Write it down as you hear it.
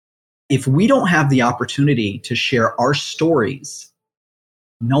If we don't have the opportunity to share our stories,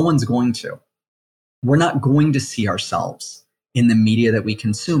 no one's going to. We're not going to see ourselves in the media that we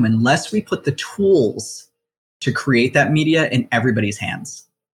consume unless we put the tools to create that media in everybody's hands.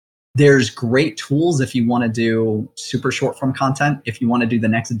 There's great tools if you want to do super short form content, if you want to do the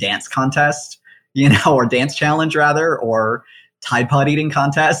next dance contest, or dance challenge rather, or Tide Pod eating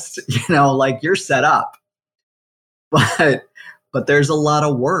contest, like you're set up. But there's a lot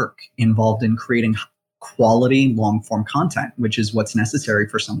of work involved in creating quality long form content, which is what's necessary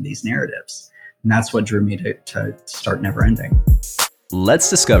for some of these narratives. And that's what drew me to start Neverending. Let's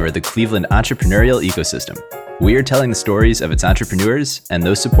discover the Cleveland entrepreneurial ecosystem. We are telling the stories of its entrepreneurs and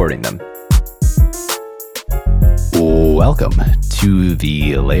those supporting them. Welcome to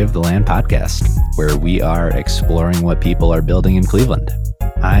the Lay of the Land podcast, where we are exploring what people are building in Cleveland.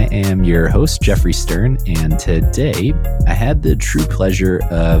 I am your host, Jeffrey Stern, and today I had the true pleasure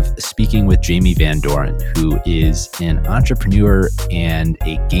of speaking with Jamie Van Doren, who is an entrepreneur and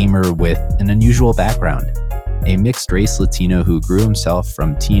a gamer with an unusual background, a mixed-race Latino who grew himself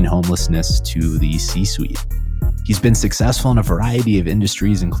from teen homelessness to the C-suite. He's been successful in a variety of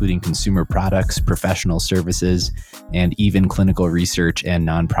industries, including consumer products, professional services, and even clinical research and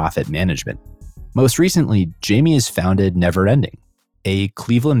nonprofit management. Most recently, Jamie has founded Neverending, a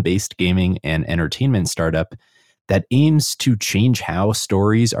Cleveland-based gaming and entertainment startup that aims to change how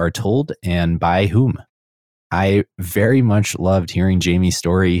stories are told and by whom. I very much loved hearing Jamie's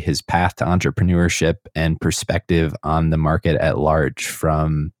story, his path to entrepreneurship, and perspective on the market at large,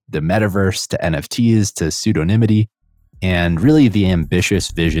 from the metaverse to NFTs to pseudonymity, and really the ambitious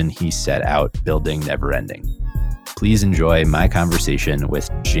vision he set out building Neverending. Please enjoy my conversation with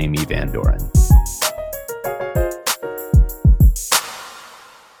Jamie Van Doren.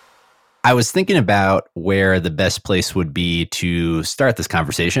 I was thinking about where the best place would be to start this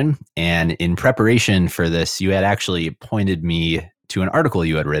conversation. And in preparation for this, you had actually pointed me to an article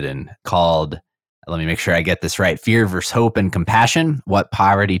you had written called, let me make sure I get this right, Fear versus Hope and Compassion: What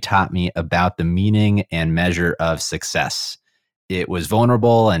Poverty Taught Me About the Meaning and Measure of Success. It was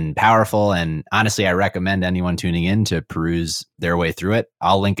vulnerable and powerful. And honestly, I recommend anyone tuning in to peruse their way through it.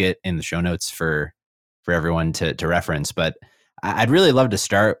 I'll link it in the show notes for everyone to reference. But I'd really love to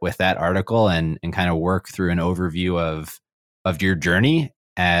start with that article and kind of work through an overview of your journey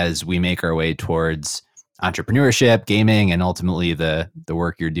as we make our way towards entrepreneurship, gaming, and ultimately the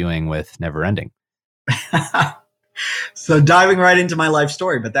work you're doing with Neverending. So diving right into my life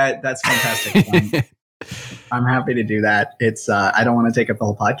story, but that's fantastic. I'm happy to do that. It's I don't want to take up the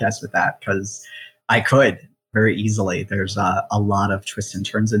whole podcast with that because I could very easily. There's a lot of twists and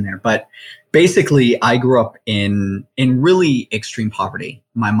turns in there. But basically, I grew up in really extreme poverty.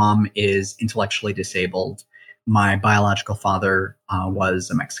 My mom is intellectually disabled. My biological father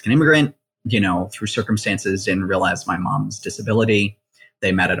was a Mexican immigrant, through circumstances didn't realize my mom's disability.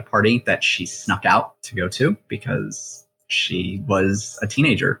 They met at a party that she snuck out to go to because she was a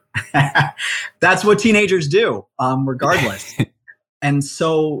teenager. That's what teenagers do, regardless. And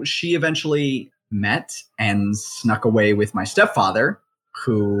so she eventually met and snuck away with my stepfather,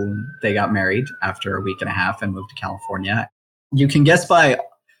 who they got married after a week and a half and moved to California. You can guess by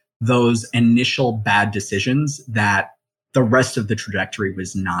those initial bad decisions that the rest of the trajectory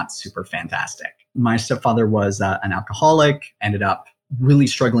was not super fantastic. My stepfather was an alcoholic, ended up really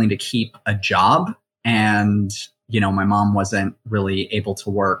struggling to keep a job. And, my mom wasn't really able to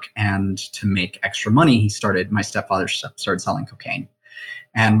work, and to make extra money, my stepfather started selling cocaine.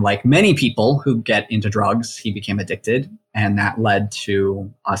 And like many people who get into drugs, he became addicted, and that led to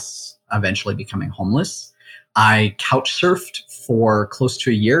us eventually becoming homeless. I couch surfed for close to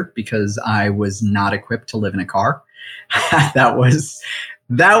a year because I was not equipped to live in a car. That was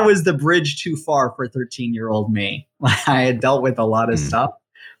the bridge too far for 13-year-old me. I had dealt with a lot of stuff,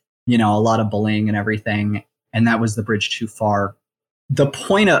 a lot of bullying and everything, and that was the bridge too far. The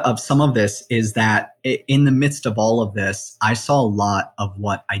point of some of this is that in the midst of all of this, I saw a lot of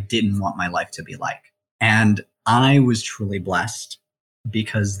what I didn't want my life to be like. And I was truly blessed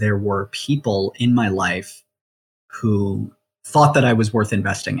because there were people in my life who thought that I was worth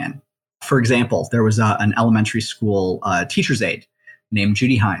investing in. For example, there was an elementary school teacher's aide named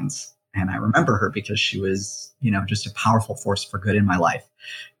Judy Hines. And I remember her because she was, just a powerful force for good in my life.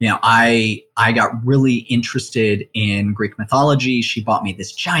 I got really interested in Greek mythology. She bought me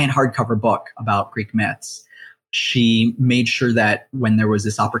this giant hardcover book about Greek myths. She made sure that when there was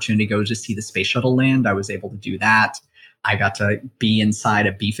this opportunity to go to see the space shuttle land, I was able to do that. I got to be inside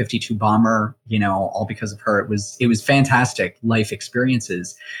a B-52 bomber, all because of her. It was fantastic life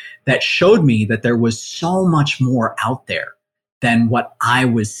experiences that showed me that there was so much more out there than what I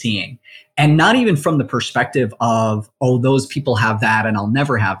was seeing. And not even from the perspective of, oh, those people have that and I'll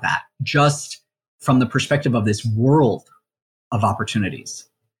never have that. Just from the perspective of this world of opportunities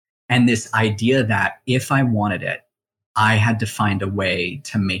and this idea that if I wanted it, I had to find a way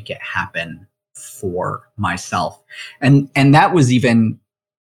to make it happen for myself. And that was even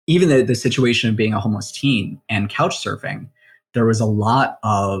the situation of being a homeless teen and couch surfing. There was a lot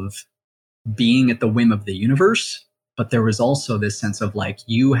of being at the whim of the universe, but there was also this sense of like,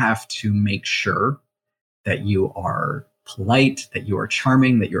 you have to make sure that you are polite, that you are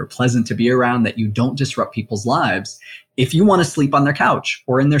charming, that you're pleasant to be around, that you don't disrupt people's lives if you want to sleep on their couch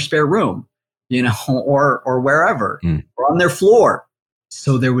or in their spare room, or wherever, or on their floor.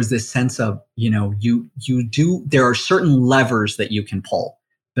 So there was this sense of, there are certain levers that you can pull.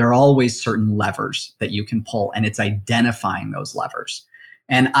 There are always certain levers that you can pull, and it's identifying those levers.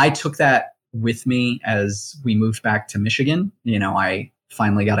 And I took that with me as we moved back to Michigan. I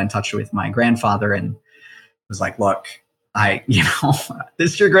finally got in touch with my grandfather and was like, look,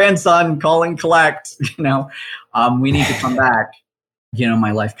 this is your grandson, call and collect, we need to come back.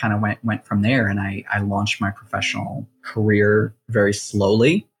 My life kind of went from there, and I launched my professional career very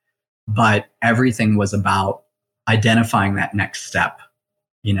slowly, but everything was about identifying that next step,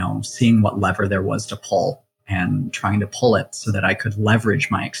 seeing what lever there was to pull and trying to pull it so that I could leverage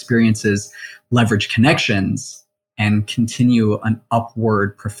my experiences, leverage connections, and continue an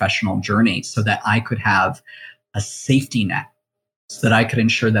upward professional journey so that I could have a safety net, so that I could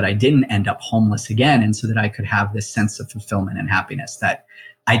ensure that I didn't end up homeless again, and so that I could have this sense of fulfillment and happiness that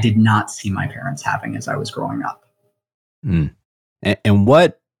I did not see my parents having as I was growing up. And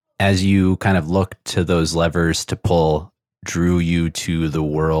what, as you kind of look to those levers to pull, drew you to the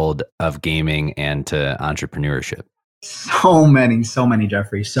world of gaming and to entrepreneurship? So many,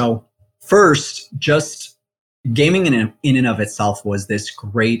 Jeffrey. So first, just gaming in and of itself was this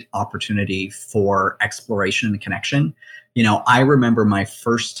great opportunity for exploration and connection. I remember my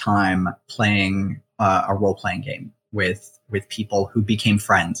first time playing a role-playing game with people who became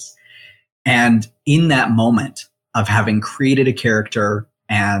friends. And in that moment of having created a character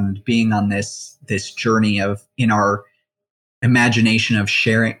and being on this journey in our imagination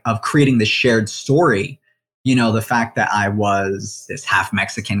of creating this shared story, the fact that I was this half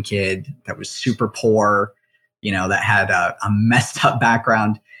Mexican kid that was super poor, that had a messed up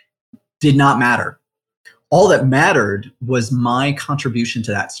background, did not matter. All that mattered was my contribution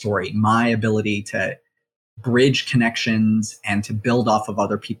to that story, my ability to bridge connections and to build off of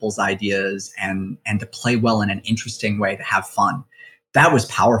other people's ideas and to play well in an interesting way, to have fun. That was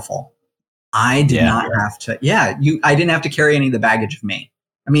powerful. I did not have to, I didn't have to carry any of the baggage of me.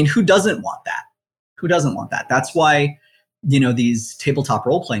 I mean, who doesn't want that? Who doesn't want that? That's why, these tabletop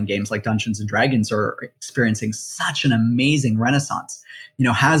role-playing games like Dungeons and Dragons are experiencing such an amazing renaissance.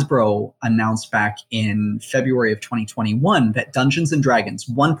 Hasbro announced back in February of 2021 that Dungeons and Dragons,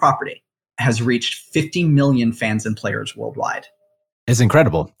 one property, has reached 50 million fans and players worldwide. It's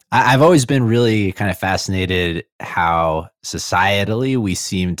incredible. I've always been really kind of fascinated how societally we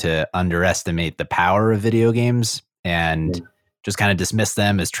seem to underestimate the power of video games and just kind of dismiss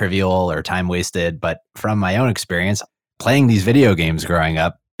them as trivial or time wasted. But from my own experience, playing these video games growing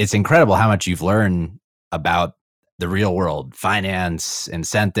up, it's incredible how much you've learned about the real world, finance,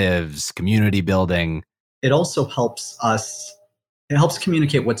 incentives, community building. It also helps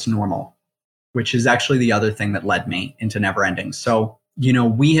communicate what's normal, which is actually the other thing that led me into Neverending. So,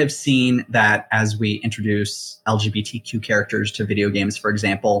 we have seen that as we introduce LGBTQ characters to video games, for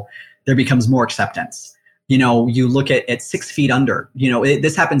example, there becomes more acceptance. You look at 6 Feet Under,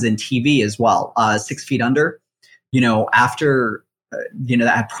 this happens in TV as well. 6 Feet Under, after,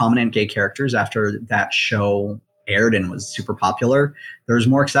 that had prominent gay characters, after that show aired and was super popular, there was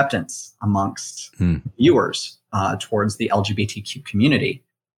more acceptance amongst viewers towards the LGBTQ community.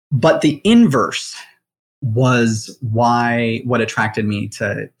 But the inverse was what attracted me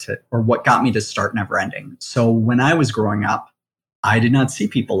or what got me to start Neverending. So when I was growing up, I did not see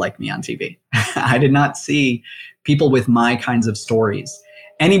people like me on TV. I did not see people with my kinds of stories.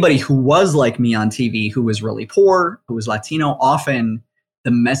 Anybody who was like me on TV, who was really poor, who was Latino, often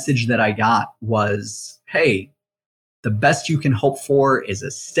the message that I got was, hey, the best you can hope for is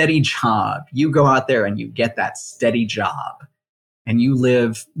a steady job. You go out there and you get that steady job and you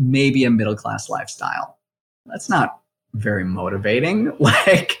live maybe a middle-class lifestyle. That's not very motivating.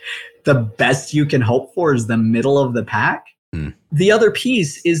 Like, the best you can hope for is the middle of the pack. The other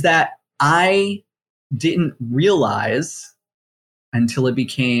piece is that I didn't realize until it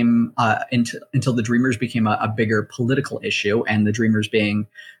became until the Dreamers became a bigger political issue, and the Dreamers being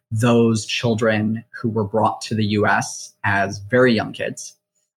those children who were brought to the US as very young kids.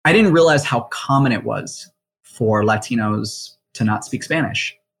 I didn't realize how common it was for Latinos to not speak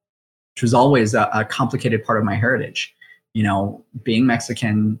Spanish, which was always a complicated part of my heritage. You know, being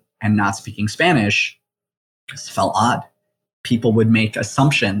Mexican and not speaking Spanish just felt odd. People would make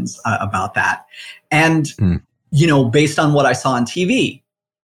assumptions about that. And, you know, based on what I saw on TV,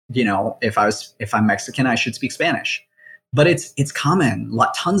 you know, if I'm Mexican, I should speak Spanish. But it's common.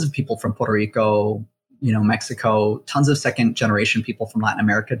 Tons of people from Puerto Rico, you know, Mexico, tons of second generation people from Latin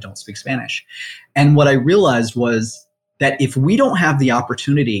America don't speak Spanish. And what I realized was that if we don't have the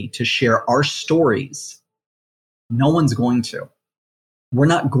opportunity to share our stories, no one's going to. We're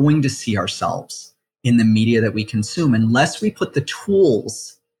not going to see ourselves in the media that we consume unless we put the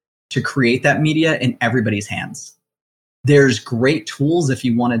tools to create that media in everybody's hands. There's great tools if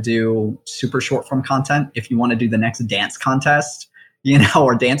you want to do super short form content, if you want to do the next dance contest, you know,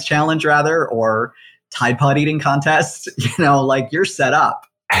 or dance challenge rather, or Tide Pod eating contest, you know, like you're set up.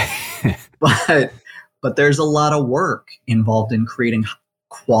 But there's a lot of work involved in creating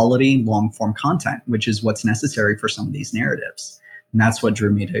quality long form content, which is what's necessary for some of these narratives. And that's what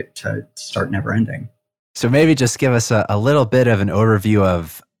drew me to start Neverending. So maybe just give us a little bit of an overview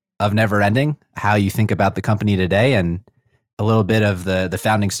of Neverending, how you think about the company today, and a little bit of the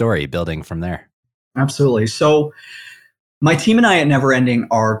founding story, building from there. Absolutely. So my team and I at Neverending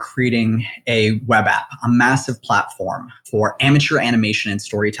are creating a web app, a massive platform for amateur animation and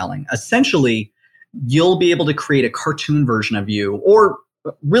storytelling. Essentially, you'll be able to create a cartoon version of you, or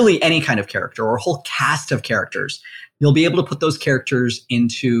really any kind of character, or a whole cast of characters. You'll be able to put those characters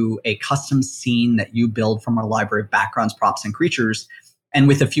into a custom scene that you build from our library of backgrounds, props, and creatures. And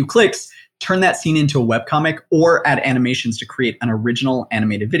with a few clicks, turn that scene into a webcomic or add animations to create an original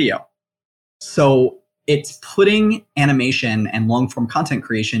animated video. So it's putting animation and long-form content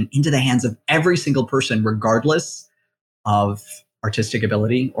creation into the hands of every single person, regardless of artistic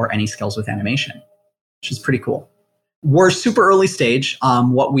ability or any skills with animation, which is pretty cool. We're super early stage.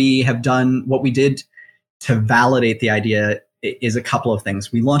 What we did to validate the idea is a couple of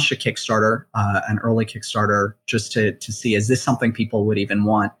things. We launched a Kickstarter, an early Kickstarter, just to see, is this something people would even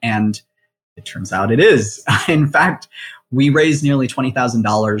want? And it turns out it is. In fact, we raised nearly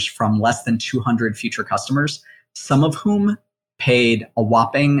 $20,000 from less than 200 future customers, some of whom paid a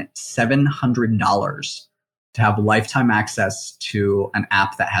whopping $700 to have lifetime access to an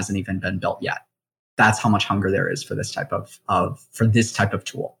app that hasn't even been built yet. That's how much hunger there is for this type of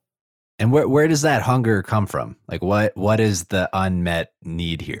tool. And where does that hunger come from? Like what is the unmet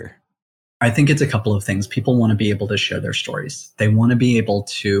need here? I think it's a couple of things. People want to be able to share their stories. They want to be able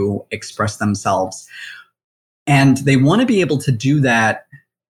to express themselves. And they want to be able to do that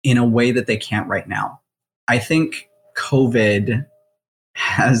in a way that they can't right now. I think COVID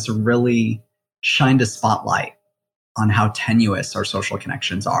has really shined a spotlight on how tenuous our social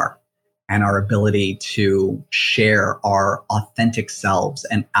connections are, and our ability to share our authentic selves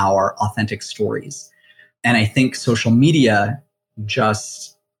and our authentic stories. And I think social media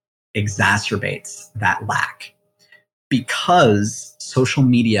just exacerbates that lack, because social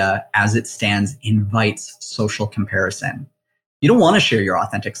media, as it stands, invites social comparison. You don't want to share your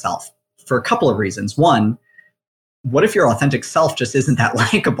authentic self for a couple of reasons. One, what if your authentic self just isn't that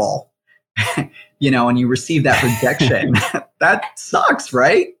likable? You know, and you receive that rejection. That sucks,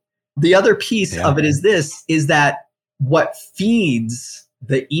 right? The other piece of it is that what feeds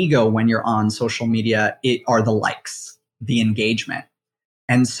the ego when you're on social media, are the likes, the engagement.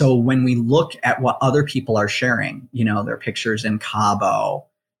 And so when we look at what other people are sharing, you know, their pictures in Cabo,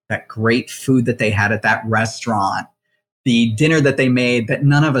 that great food that they had at that restaurant, the dinner that they made that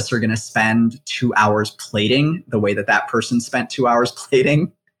none of us are going to spend 2 hours plating the way that person spent 2 hours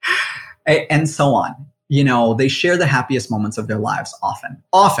plating, and so on. You know, they share the happiest moments of their lives often.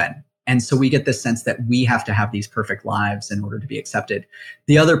 And so we get this sense that we have to have these perfect lives in order to be accepted.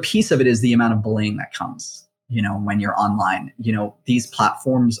 The other piece of it is the amount of bullying that comes, you know, when you're online. You know, these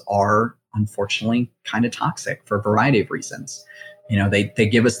platforms are unfortunately kind of toxic for a variety of reasons. You know, they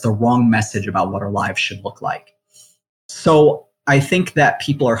give us the wrong message about what our lives should look like. So I think that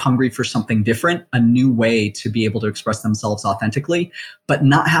people are hungry for something different, a new way to be able to express themselves authentically, but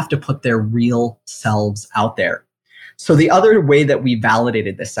not have to put their real selves out there. So the other way that we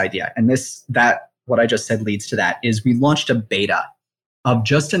validated this idea, and what I just said leads to that, is we launched a beta of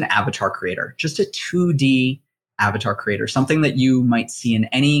just an avatar creator, just a 2D avatar creator, something that you might see in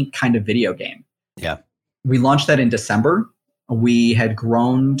any kind of video game. Yeah. We launched that in December. We had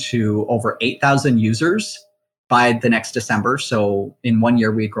grown to over 8,000 users by the next December. So in 1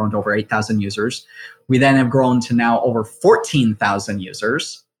 year, we had grown to over 8,000 users. We then have grown to now over 14,000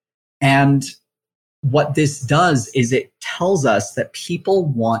 users. And what this does is it tells us that people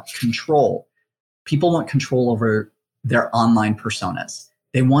want control. People want control over their online personas.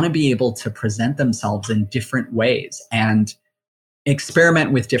 They want to be able to present themselves in different ways and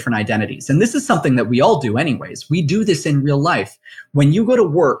experiment with different identities. And this is something that we all do anyways. We do this in real life. When you go to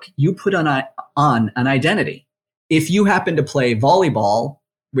work, you put on an identity. If you happen to play volleyball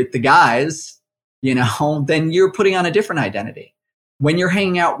with the guys, then you're putting on a different identity. When you're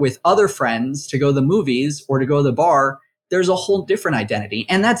hanging out with other friends to go to the movies or to go to the bar, there's a whole different identity.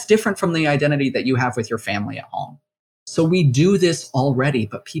 And that's different from the identity that you have with your family at home. So we do this already,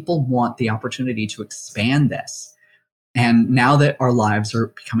 but people want the opportunity to expand this. And now that our lives are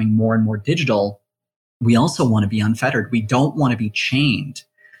becoming more and more digital, we also want to be unfettered. We don't want to be chained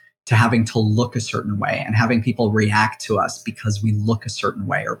to having to look a certain way and having people react to us because we look a certain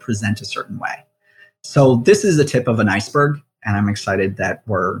way or present a certain way. So this is a tip of an iceberg, and I'm excited that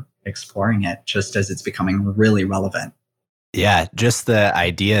we're exploring it just as it's becoming really relevant. Yeah, just the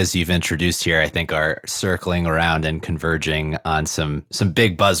ideas you've introduced here, I think, are circling around and converging on some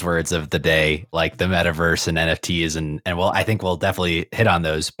big buzzwords of the day, like the metaverse and NFTs. And well, I think we'll definitely hit on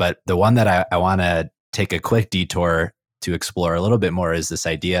those. But the one that I want to take a quick detour to explore a little bit more is this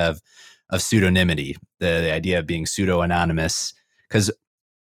idea of pseudonymity, the idea of being pseudo-anonymous. Because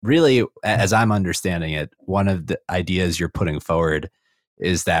really, as I'm understanding it, one of the ideas you're putting forward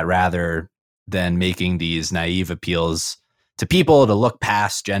is that rather than making these naive appeals to people to look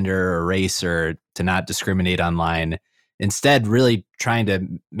past gender or race or to not discriminate online, instead really trying to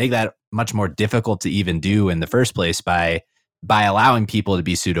make that much more difficult to even do in the first place by allowing people to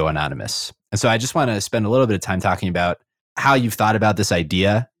be pseudo-anonymous. And so I just want to spend a little bit of time talking about how you've thought about this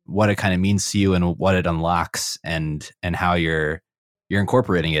idea, what it kind of means to you and what it unlocks, and how you're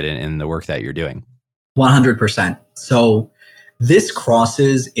incorporating it in the work that you're doing. 100%. So this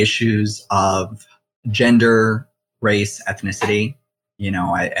crosses issues of gender, race, ethnicity,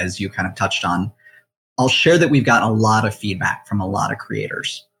 as you kind of touched on. I'll share that we've gotten a lot of feedback from a lot of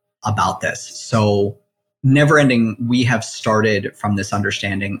creators about this. So Neverending, we have started from this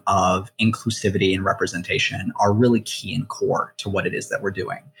understanding of inclusivity and representation are really key and core to what it is that we're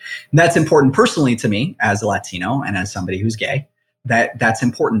doing. And that's important personally to me as a Latino and as somebody who's gay. That's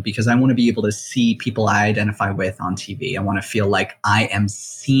important because I want to be able to see people I identify with on TV. I want to feel like I am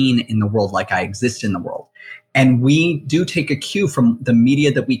seen in the world, like I exist in the world. And we do take a cue from the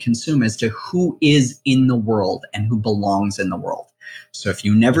media that we consume as to who is in the world and who belongs in the world. So if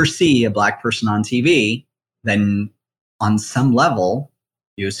you never see a Black person on TV, then on some level,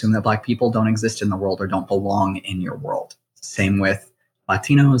 you assume that Black people don't exist in the world or don't belong in your world. Same with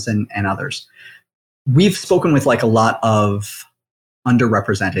Latinos and others. We've spoken with like a lot of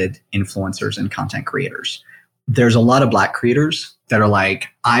underrepresented influencers and content creators. There's a lot of Black creators that are like,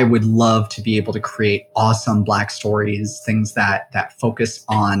 I would love to be able to create awesome Black stories, things that focus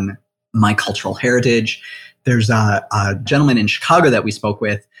on my cultural heritage. There's a gentleman in Chicago that we spoke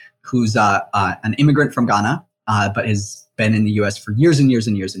with who's an immigrant from Ghana, but has been in the US for years and years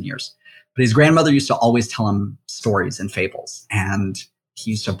and years and years. But his grandmother used to always tell him stories and fables. And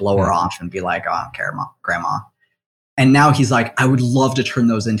he used to blow her off and be like, oh, I don't care, grandma. And now he's like, I would love to turn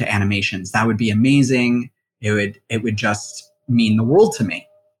those into animations. That would be amazing. It would just mean the world to me.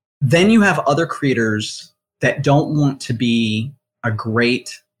 Then you have other creators that don't want to be a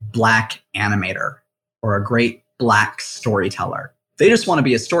great Black animator or a great Black storyteller. They just want to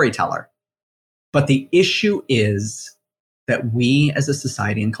be a storyteller. But the issue is that we as a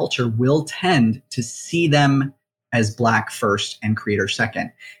society and culture will tend to see them as Black first and creator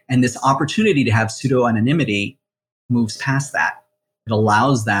second. And this opportunity to have pseudo-anonymity moves past that. It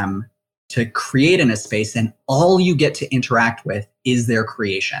allows them to create in a space, and all you get to interact with is their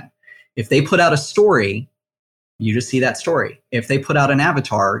creation. If they put out a story, you just see that story. If they put out an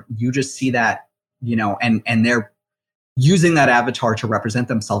avatar, you just see that, and they're using that avatar to represent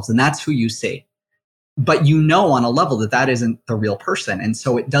themselves, and that's who you see. But on a level that isn't the real person. And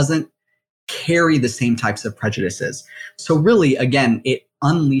so it doesn't carry the same types of prejudices. So really, again, it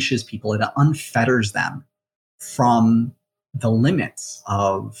unleashes people, it unfetters them from the limits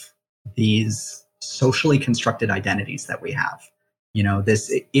of these socially constructed identities that we have.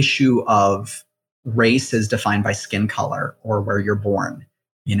 This issue of race is defined by skin color or where you're born.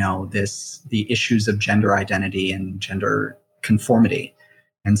 The issues of gender identity and gender conformity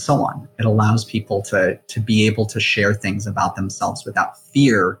and so on. It allows people to be able to share things about themselves without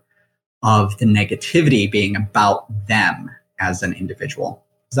fear of the negativity being about them as an individual.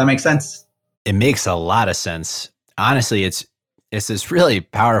 Does that make sense? It makes a lot of sense. Honestly, it's this really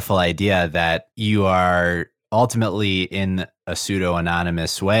powerful idea that you are ultimately, in a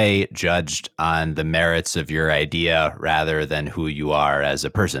pseudo-anonymous way, judged on the merits of your idea rather than who you are as a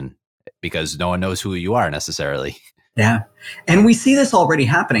person, because no one knows who you are necessarily. Yeah. And we see this already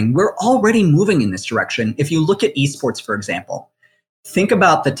happening. We're already moving in this direction. If you look at esports, for example, think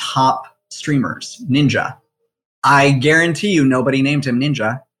about the top streamers, Ninja. I guarantee you nobody named him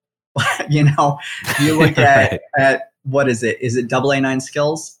Ninja. You look Right. at what is it? Is it AA9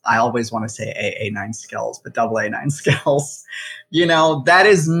 skills? I always want to say AA9 skills, but AA9 skills. That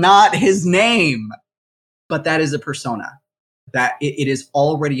is not his name, but that is a persona. That it is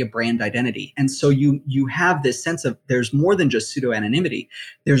already a brand identity. And so you have this sense of there's more than just pseudo anonymity.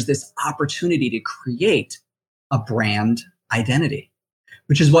 There's this opportunity to create a brand identity,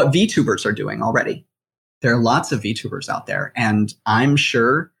 which is what VTubers are doing already. There are lots of VTubers out there, and I'm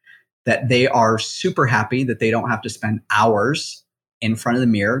sure that they are super happy that they don't have to spend hours in front of the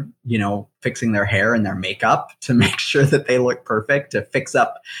mirror, fixing their hair and their makeup to make sure that they look perfect, to fix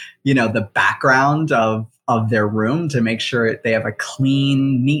up, the background of their room to make sure they have a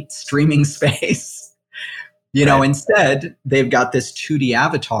clean, neat streaming space. Right. Instead, they've got this 2D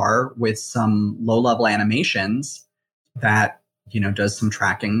avatar with some low-level animations that, does some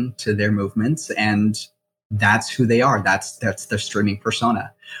tracking to their movements, and that's who they are. That's their streaming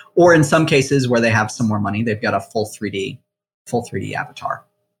persona. Or in some cases where they have some more money, they've got a full 3D avatar.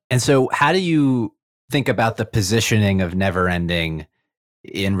 And so how do you think about the positioning of Neverending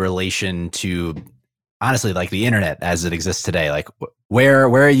in relation to, honestly, like the internet as it exists today? Like where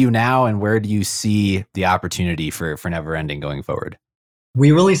are you now, and where do you see the opportunity for Neverending going forward?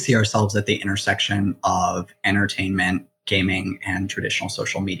 We really see ourselves at the intersection of entertainment, gaming, and traditional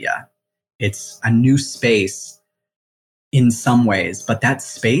social media. It's a new space in some ways, but that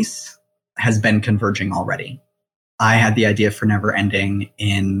space has been converging already. I had the idea for Neverending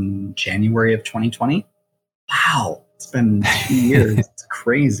in January of 2020. Wow, it's been 2 years. It's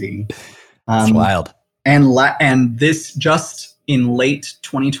crazy. It's wild. And this just in late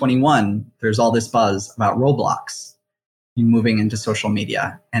 2021, there's all this buzz about Roblox moving into social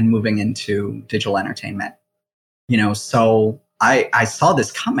media and moving into digital entertainment. So I saw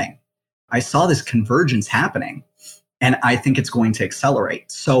this coming. I saw this convergence happening, and I think it's going to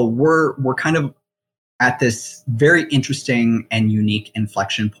accelerate. So we're kind of at this very interesting and unique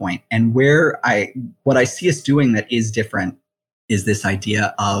inflection point. And what I see us doing that is different is this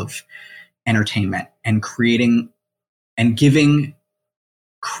idea of entertainment and creating and giving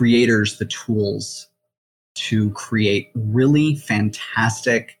creators the tools to create really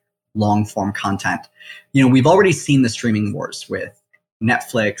fantastic long form content. We've already seen the streaming wars with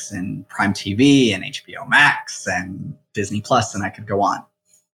Netflix and Prime TV and HBO Max and Disney Plus, and I could go on.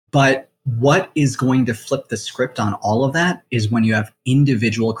 But what is going to flip the script on all of that is when you have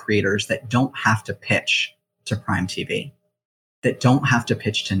individual creators that don't have to pitch to Prime TV, that don't have to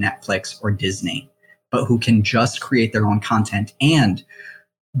pitch to Netflix or Disney, but who can just create their own content. And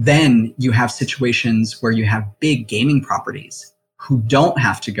then you have situations where you have big gaming properties who don't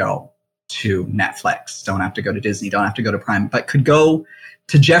have to go to Netflix, don't have to go to Disney, don't have to go to Prime, but could go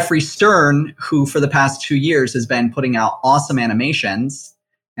to Jeffree Stern, who for the past 2 years has been putting out awesome animations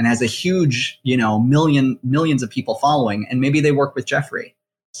and has a huge, millions of people following. And maybe they work with Jeffree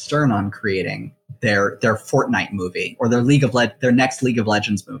Stern on creating their Fortnite movie or their next League of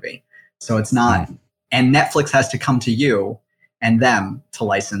Legends movie. So it's not, and Netflix has to come to you and them to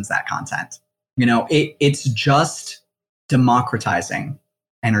license that content. It's just democratizing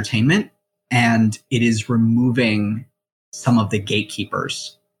entertainment, and it is removing some of the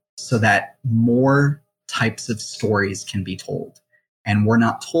gatekeepers so that more types of stories can be told. And we're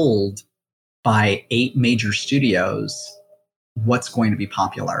not told by 8 major studios what's going to be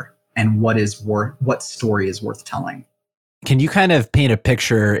popular and what story is worth telling. Can you kind of paint a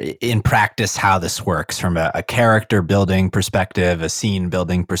picture in practice how this works from a character building perspective, a scene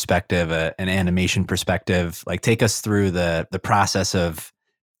building perspective, an animation perspective? Like, take us through the process of,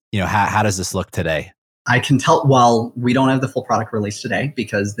 how does this look today? I can tell, well, we don't have the full product release today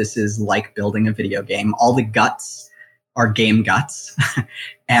because this is like building a video game. All the guts are game guts.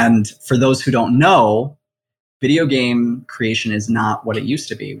 And for those who don't know, video game creation is not what it used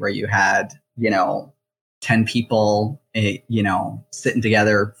to be, where you had, 10 people, sitting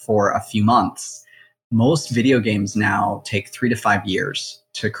together for a few months. Most video games now take 3 to 5 years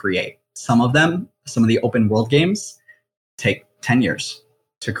to create. Some of the open world games take 10 years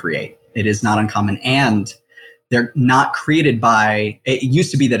to create. It is not uncommon. And they're not created it used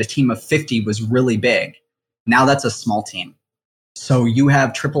to be that a team of 50 was really big. Now that's a small team. So you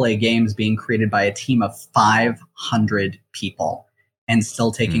have AAA games being created by a team of 500 people and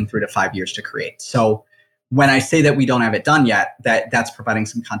still taking 3 to 5 years to create. So when I say that we don't have it done yet, that's providing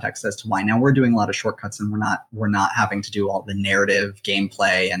some context as to why. Now we're doing a lot of shortcuts, and we're not having to do all the narrative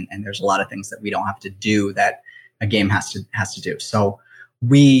gameplay, and there's a lot of things that we don't have to do that a game has to do. So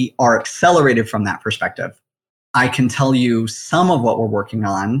we are accelerated from that perspective. I can tell you some of what we're working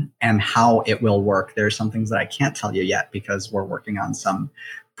on and how it will work. There's some things that I can't tell you yet because we're working on some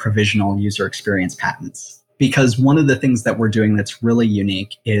provisional user experience patents. Because one of the things that we're doing that's really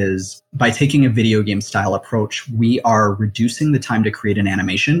unique is by taking a video game style approach, we are reducing the time to create an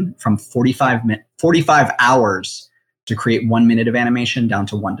animation from 45 hours to create 1 minute of animation down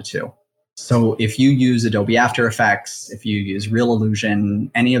to 1 to 2. So if you use Adobe After Effects, if you use Real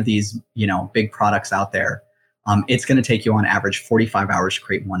Illusion, any of these, big products out there, it's going to take you on average 45 hours to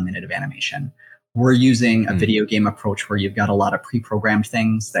create 1 minute of animation. We're using a video game approach where you've got a lot of pre-programmed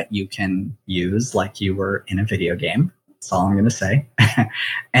things that you can use like you were in a video game. That's all I'm going to say.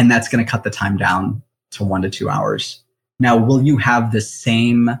 And that's going to cut the time down to 1 to 2 hours. Now, will you have the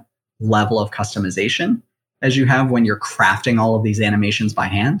same level of customization as you have when you're crafting all of these animations by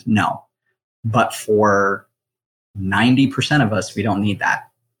hand? No. But for 90% of us, we don't need that.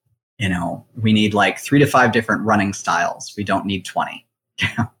 We need like 3 to 5 different running styles. We don't need 20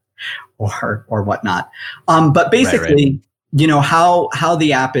 or whatnot. But basically, right. How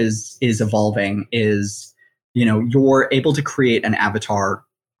the app is evolving is, you're able to create an avatar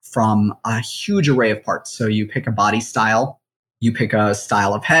from a huge array of parts. So you pick a body style, you pick a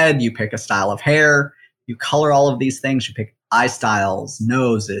style of head, you pick a style of hair, you color all of these things, you pick eye styles,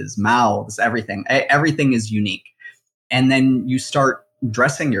 noses, mouths, everything. Everything is unique. And then you start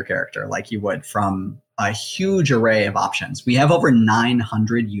dressing your character like you would from a huge array of options. We have over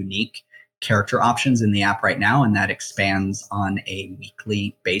 900 unique character options in the app right now, and that expands on a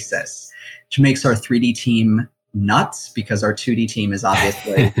weekly basis, which makes our 3D team nuts because our 2D team is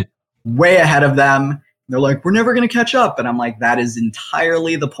obviously way ahead of them. They're like, we're never going to catch up. And I'm like, that is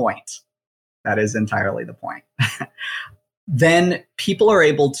entirely the point. That is entirely the point. Then people are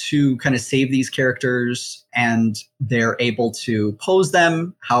able to kind of save these characters and they're able to pose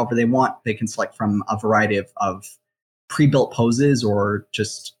them however they want. They can select from a variety of pre-built poses or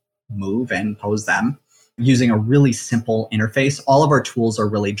just move and pose them using a really simple interface. All of our tools are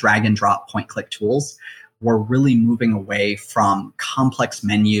really drag and drop point click tools. We're really moving away from complex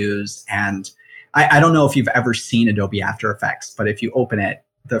menus. And I don't know if you've ever seen Adobe After Effects, but if you open it,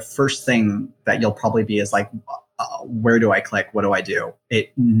 the first thing that you'll probably be is like, where do I click? What do I do?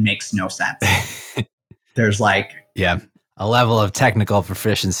 It makes no sense. There's like... Yeah, a level of technical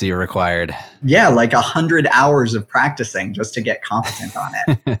proficiency required. Yeah, like 100 hours of practicing just to get competent on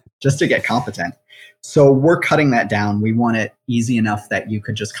it. Just to get competent. So we're cutting that down. We want it easy enough that you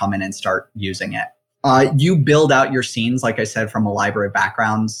could just come in and start using it. You build out your scenes, like I said, from a library of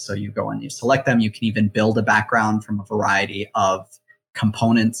backgrounds. So you go and you select them. You can even build a background from a variety of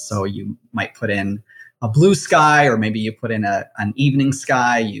components. So you might put in a blue sky, or maybe you put in an evening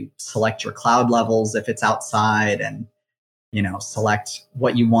sky. You select your cloud levels if it's outside, and select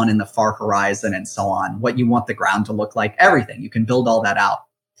what you want in the far horizon and so on, what you want the ground to look like, everything. You can build all that out.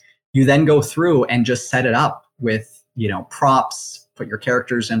 You then go through and just set it up with props, put your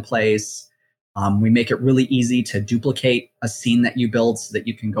characters in place. We make it really easy to duplicate a scene that you build so that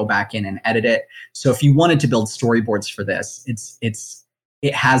you can go back in and edit it. So if you wanted to build storyboards for this,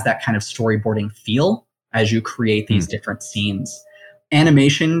 it has that kind of storyboarding feel as you create these different scenes.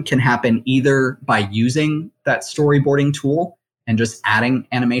 Animation can happen either by using that storyboarding tool and just adding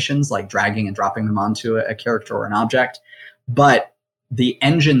animations, like dragging and dropping them onto a character or an object. But the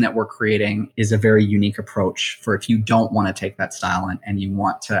engine that we're creating is a very unique approach for if you don't want to take that style and you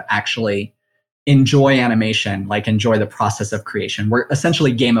want to actually enjoy animation, like enjoy the process of creation. We're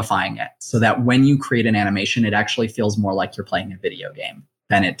essentially gamifying it so that when you create an animation, it actually feels more like you're playing a video game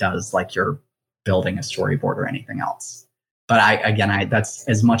than it does like you're building a storyboard or anything else. But that's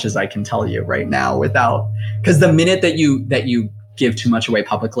as much as I can tell you right now because the minute that you give too much away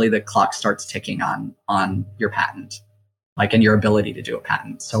publicly, the clock starts ticking on your patent, like in your ability to do a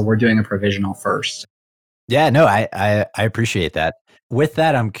patent. So we're doing a provisional first. Yeah, no, I appreciate that. With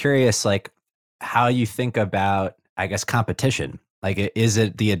that, I'm curious, like how you think about, I guess, competition. Like, is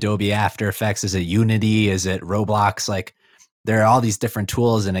it the Adobe After Effects? Is it Unity? Is it Roblox? Like, there are all these different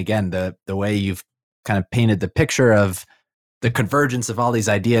tools. And again, the way you've kind of painted the picture of the convergence of all these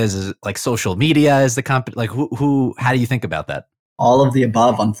ideas is like social media is the how do you think about that? All of the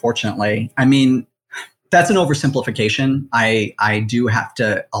above, unfortunately. I mean, that's an oversimplification. I do have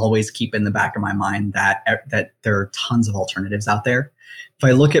to always keep in the back of my mind that there are tons of alternatives out there. If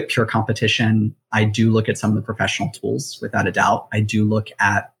I look at pure competition, I do look at some of the professional tools without a doubt. I do look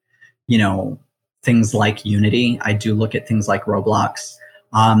at, things like Unity. I do look at things like Roblox.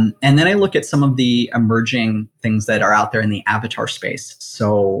 And then I look at some of the emerging things that are out there in the avatar space.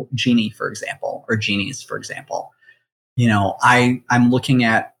 So Genie, for example, or Genies, for example. I'm looking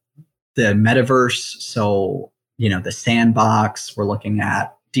at the metaverse. So, the Sandbox, we're looking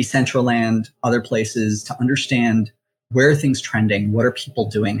at Decentraland, other places to understand where are things trending, what are people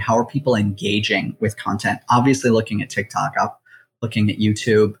doing, how are people engaging with content. Obviously looking at TikTok, looking at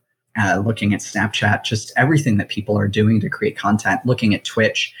YouTube, looking at Snapchat, just everything that people are doing to create content, looking at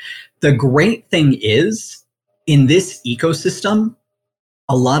Twitch. The great thing is, in this ecosystem,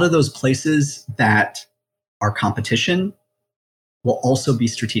 a lot of those places that are competition will also be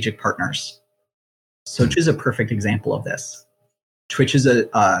strategic partners. So Twitch is a perfect example of this. Twitch is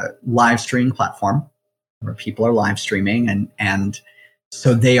a live streaming platform where people are live streaming, and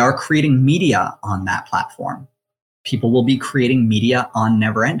so they are creating media on that platform. People will be creating media on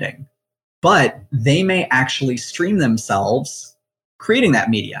Neverending, but they may actually stream themselves creating that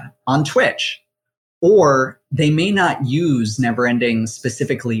media on Twitch, or they may not use Neverending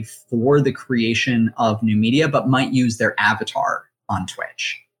specifically for the creation of new media, but might use their avatar on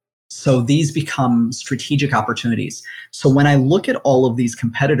Twitch. So these become strategic opportunities. So when I look at all of these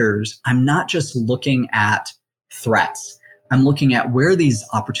competitors, I'm not just looking at threats. I'm looking at where are these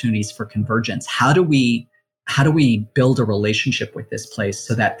opportunities for convergence? How do we build a relationship with this place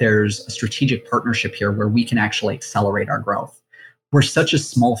so that there's a strategic partnership here where we can actually accelerate our growth? We're such a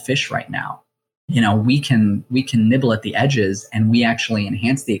small fish right now. We can nibble at the edges, and we actually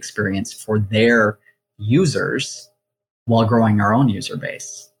enhance the experience for their users while growing our own user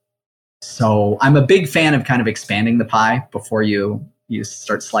base. So I'm a big fan of kind of expanding the pie before you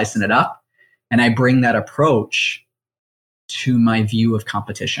start slicing it up. And I bring that approach to my view of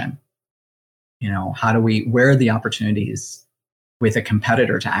competition. Where are the opportunities with a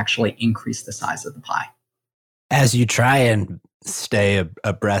competitor to actually increase the size of the pie? As you try and stay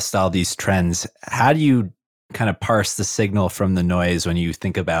abreast all these trends, how do you kind of parse the signal from the noise when you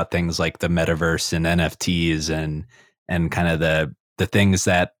think about things like the metaverse and NFTs and kind of the things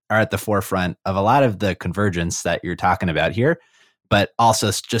that are at the forefront of a lot of the convergence that you're talking about here, but also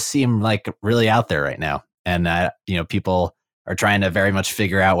just seem like really out there right now? And, people are trying to very much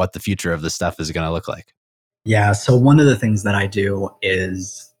figure out what the future of this stuff is going to look like. Yeah. So one of the things that I do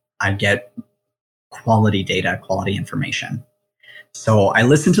is I get quality data, quality information. So I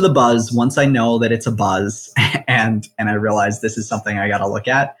listen to the buzz. Once I know that it's a buzz and I realize this is something I got to look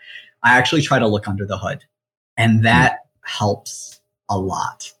at, I actually try to look under the hood. And that helps a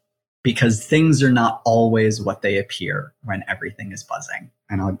lot, because things are not always what they appear when everything is buzzing.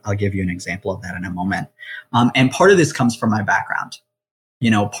 And I'll give you an example of that in a moment. And part of this comes from my background.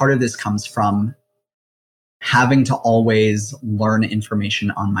 Part of this comes from having to always learn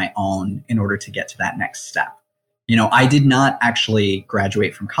information on my own in order to get to that next step. I did not actually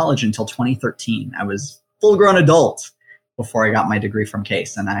graduate from college until 2013. I was full-grown adult before I got my degree from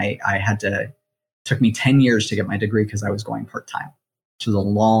Case. And took me 10 years to get my degree because I was going part-time, which was a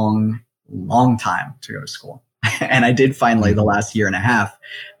long, long time to go to school. And I did finally, the last year and a half,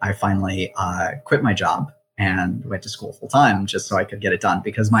 I finally quit my job and went to school full-time just so I could get it done,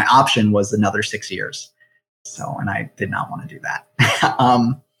 because my option was another 6 years. And I did not want to do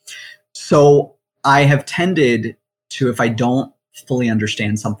that. So I have tended to, if I don't fully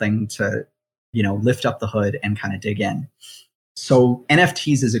understand something, to, lift up the hood and kind of dig in. So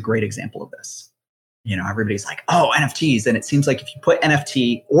NFTs is a great example of this. Everybody's like, oh, NFTs. And it seems like if you put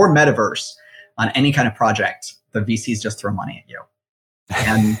NFT or metaverse on any kind of project, the VCs just throw money at you.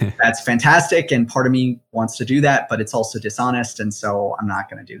 And that's fantastic. And part of me wants to do that, but it's also dishonest. And so I'm not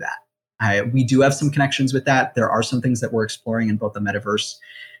going to do that. We do have some connections with that. There are some things that we're exploring in both the metaverse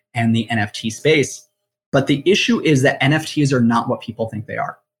and the NFT space. But the issue is that NFTs are not what people think they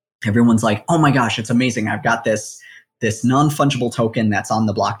are. Everyone's like, oh my gosh, it's amazing. I've got this non-fungible token that's on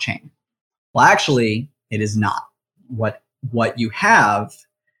the blockchain. Well, actually, it is not. What you have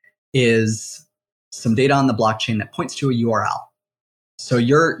is some data on the blockchain that points to a URL. So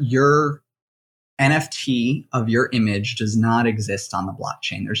your NFT of your image does not exist on the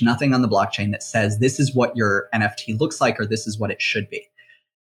blockchain. There's nothing on the blockchain that says this is what your NFT looks like or this is what it should be.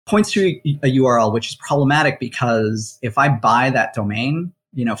 Points to a URL, which is problematic because if I buy that domain,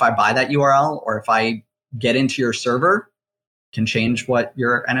 if I buy that URL or if I get into your server, can change what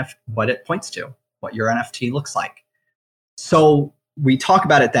what it points to, what your NFT looks like. So we talk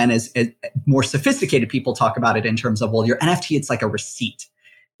about it then as more sophisticated people talk about it in terms of, well, your NFT, it's like a receipt.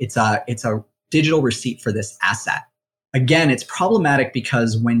 It's a digital receipt for this asset. Again, it's problematic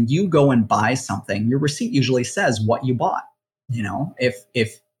because when you go and buy something, your receipt usually says what you bought.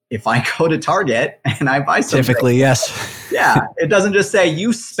 If if I go to Target and I buy something, typically, yes. Yeah, it doesn't just say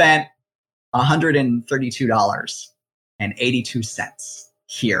you spent $132.82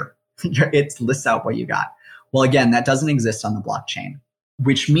 here. It lists out what you got. Well, again, that doesn't exist on the blockchain,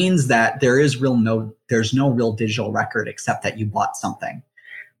 which means that there's no real digital record except that you bought something.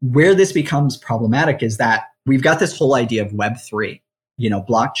 Where this becomes problematic is that we've got this whole idea of Web3,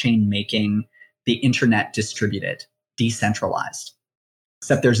 blockchain making the internet distributed, decentralized.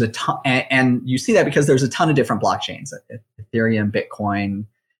 Except there's a ton, and you see that because there's a ton of different blockchains, Ethereum, Bitcoin,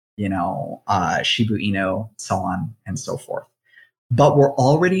 Shiba Inu, so on and so forth. But we're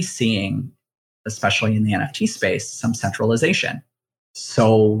already seeing, especially in the NFT space, some centralization.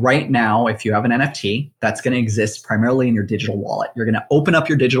 So right now, if you have an NFT, that's going to exist primarily in your digital wallet. You're going to open up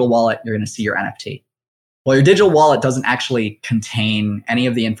your digital wallet, you're going to see your NFT. Well, your digital wallet doesn't actually contain any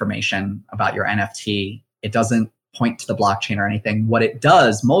of the information about your NFT. It doesn't point to the blockchain or anything. What it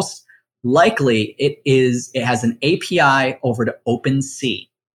does, most likely, it has an API over to OpenSea.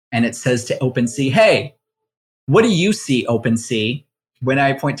 And it says to OpenSea, hey, what do you see, OpenSea, when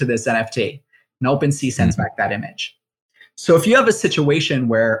I point to this NFT? And OpenSea sends back that image. So if you have a situation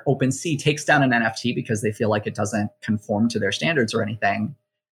where OpenSea takes down an NFT because they feel like it doesn't conform to their standards or anything,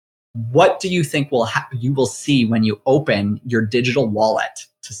 what do you think you will see when you open your digital wallet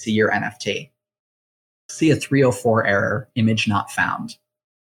to see your NFT? See a 304 error, image not found.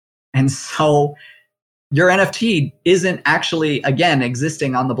 And so your NFT isn't actually, again,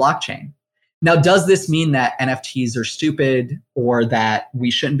 existing on the blockchain. Now, does this mean that NFTs are stupid or that we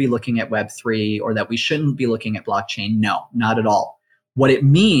shouldn't be looking at Web3 or that we shouldn't be looking at blockchain? No, not at all. What it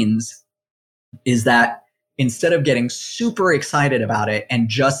means is that instead of getting super excited about it and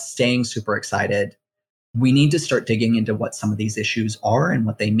just staying super excited, we need to start digging into what some of these issues are and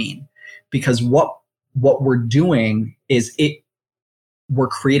what they mean. Because what we're doing is we're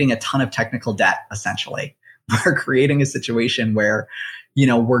creating a ton of technical debt, essentially. We're creating a situation where,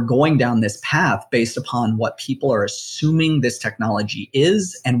 we're going down this path based upon what people are assuming this technology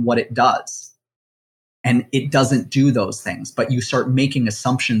is and what it does. And it doesn't do those things, but you start making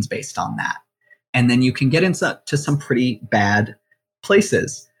assumptions based on that. And then you can get into some pretty bad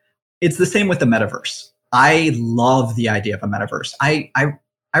places. It's the same with the metaverse. I love the idea of a metaverse. I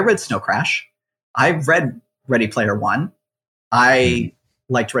read Snow Crash. I've read Ready Player One. I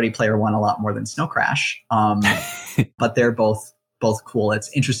liked Ready Player One a lot more than Snow Crash, but they're both cool.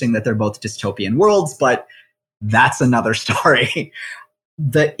 It's interesting that they're both dystopian worlds, but that's another story.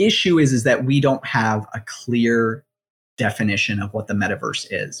 The issue is that we don't have a clear definition of what the metaverse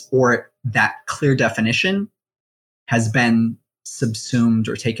is, or that clear definition has been subsumed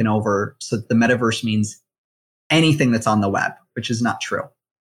or taken over. So the metaverse means anything that's on the web, which is not true.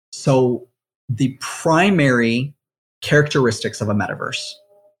 So the primary characteristics of a metaverse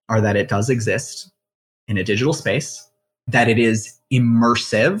are that it does exist in a digital space, that it is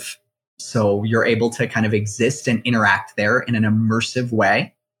immersive. So you're able to kind of exist and interact there in an immersive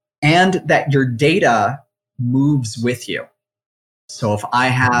way, and that your data moves with you. So if I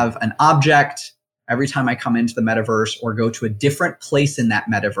have an object, every time I come into the metaverse or go to a different place in that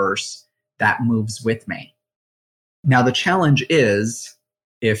metaverse, that moves with me. Now, the challenge is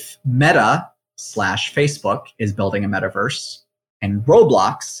if Meta/Facebook is building a metaverse and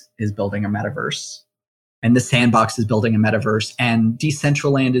Roblox is building a metaverse and the Sandbox is building a metaverse and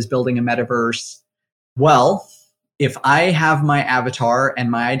Decentraland is building a metaverse, well, if I have my avatar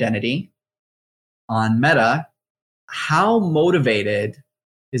and my identity on Meta, how motivated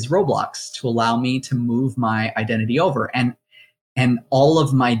is Roblox to allow me to move my identity over and all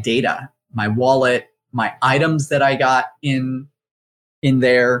of my data, my wallet, my items that I got in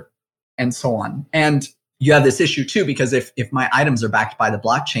there, and so on. And you have this issue too, because if my items are backed by the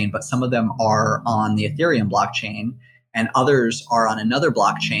blockchain, but some of them are on the Ethereum blockchain and others are on another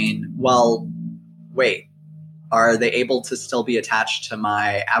blockchain, well, wait, are they able to still be attached to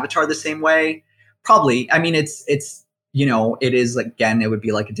my avatar the same way? Probably. I mean, it's it is, again, it would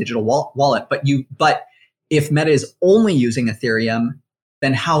be like a digital wallet, but if Meta is only using Ethereum,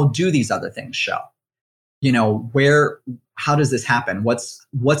 then how do these other things show? How does this happen?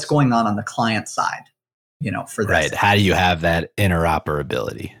 What's going on the client side, for this? Right. How do you have that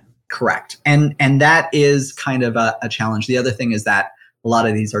interoperability? Correct. And that is kind of a challenge. The other thing is that a lot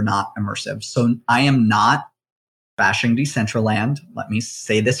of these are not immersive. So I am not bashing Decentraland. Let me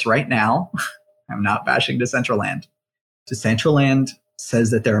say this right now. I'm not bashing Decentraland. Decentraland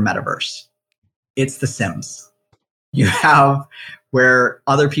says that they're a metaverse. It's The Sims. You have where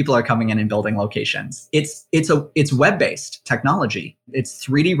other people are coming in and building locations. It's web-based technology. It's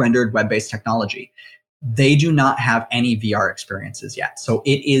 3D rendered web-based technology. they do not have any VR experiences yet. So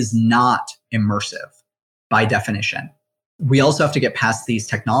it is not immersive by definition. We also have to get past these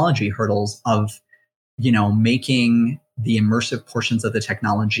technology hurdles of, making the immersive portions of the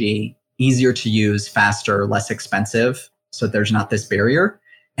technology easier to use, faster, less expensive, so there's not this barrier.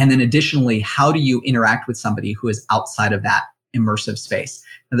 And then additionally, how do you interact with somebody who is outside of that immersive space?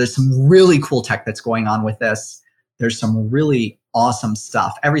 Now, there's some really cool tech that's going on with this. There's some really awesome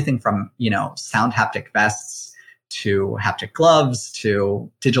stuff, everything from, sound haptic vests to haptic gloves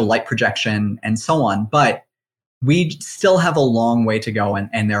to digital light projection and so on. But we still have a long way to go,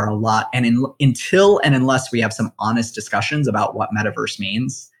 and there are a lot. And until and unless we have some honest discussions about what metaverse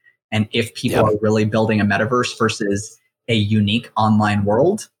means, and if people are really building a metaverse versus a unique online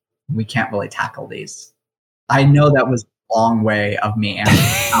world, we can't really tackle these. I know that was a long way of me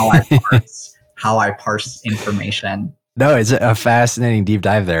answering how I parse information. No, it's a fascinating deep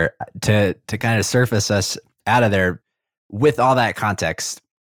dive there to kind of surface us out of there with all that context.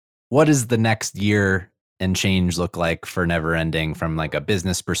 What does the next year and change look like for Neverending from like a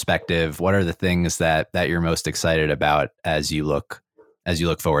business perspective? What are the things that you're most excited about as you look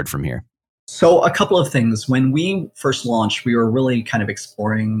forward from here? So a couple of things. When we first launched, we were really kind of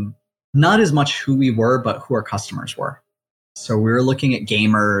exploring not as much who we were, but who our customers were. So we were looking at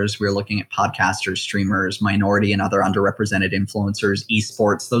gamers, we were looking at podcasters, streamers, minority and other underrepresented influencers,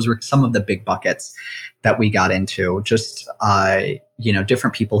 esports. Those were some of the big buckets that we got into. Just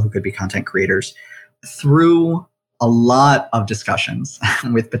different people who could be content creators. Through a lot of discussions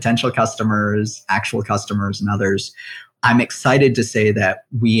with potential customers, actual customers, and others, I'm excited to say that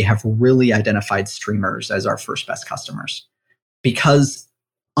we have really identified streamers as our first best customers, because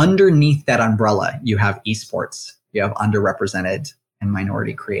underneath that umbrella, you have esports, you have underrepresented and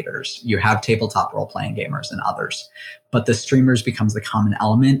minority creators, you have tabletop role-playing gamers and others. But the streamers becomes the common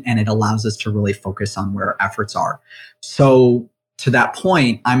element, and it allows us to really focus on where our efforts are. So to that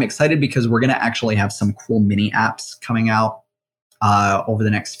point, I'm excited because we're going to actually have some cool mini apps coming out over the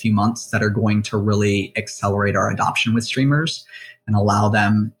next few months that are going to really accelerate our adoption with streamers and allow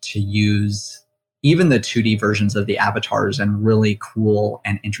them to use even the 2D versions of the avatars in really cool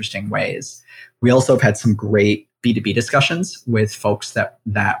and interesting ways. We also have had some great B2B discussions with folks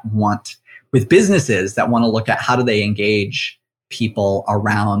that want, with businesses that want to look at how do they engage people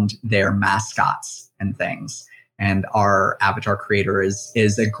around their mascots and things. And our avatar creator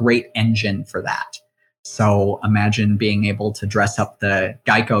is a great engine for that. So imagine being able to dress up the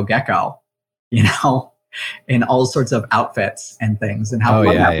Geico gecko, in all sorts of outfits and things, and how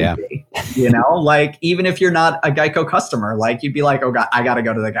fun that would be. Like even if you're not a Geico customer, like you'd be like, oh God, I got to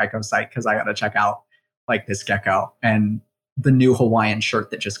go to the Geico site because I got to check out like this gecko and the new Hawaiian shirt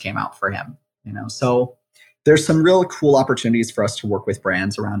that just came out for him. So there's some real cool opportunities for us to work with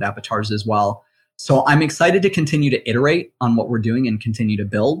brands around avatars as well. So I'm excited to continue to iterate on what we're doing and continue to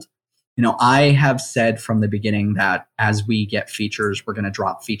build. I have said from the beginning that as we get features, we're going to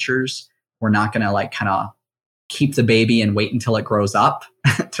drop features. We're not going to like kind of keep the baby and wait until it grows up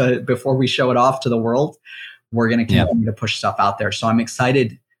before we show it off to the world. We're going to continue to push stuff out there. So I'm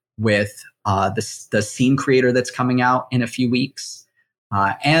excited with the scene creator that's coming out in a few weeks.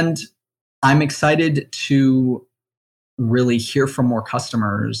 And I'm excited to really hear from more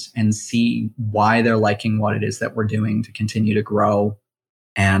customers and see why they're liking what it is that we're doing to continue to grow.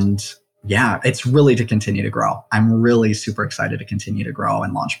 And it's really to continue to grow. I'm really super excited to continue to grow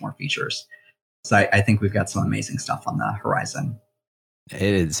and launch more features. So I think we've got some amazing stuff on the horizon.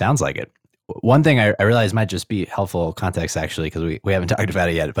 It sounds like it. One thing I realize might just be helpful context, actually, because we haven't talked about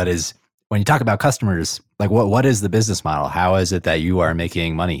it yet, but is when you talk about customers, like what is the business model? How is it that you are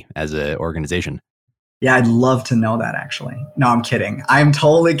making money as an organization? Yeah, I'd love to know that, actually. No, I'm kidding. I'm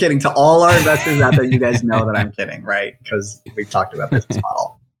totally kidding. To all our investors out there, you guys know that I'm kidding, right? Because we've talked about business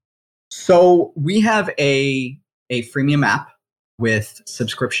model. So we have a freemium app with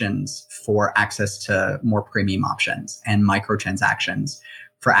subscriptions for access to more premium options and microtransactions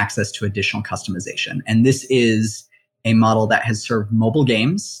for access to additional customization. And this is a model that has served mobile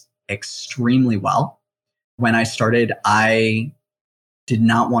games extremely well. When I started, I did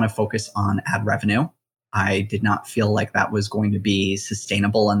not want to focus on ad revenue. I did not feel like that was going to be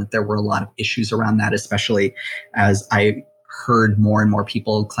sustainable, and that there were a lot of issues around that, especially as I heard more and more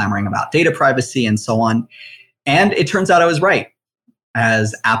people clamoring about data privacy and so on. And it turns out I was right,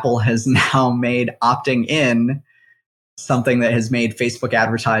 as Apple has now made opting in something that has made Facebook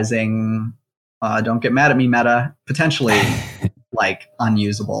advertising, don't get mad at me, Meta, potentially like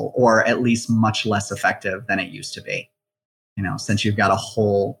unusable, or at least much less effective than it used to be. Since you've got a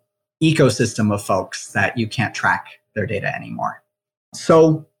whole ecosystem of folks that you can't track their data anymore.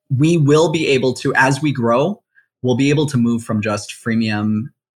 So we will be able to, as we grow, we'll be able to move from just freemium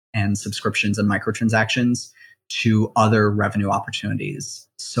and subscriptions and microtransactions to other revenue opportunities.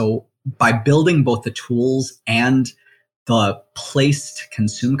 So by building both the tools and the place to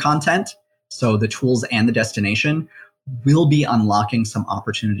consume content, so the tools and the destination, we'll be unlocking some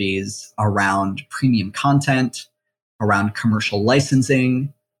opportunities around premium content, around commercial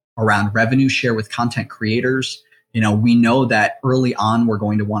licensing, around revenue share with content creators. We know that early on we're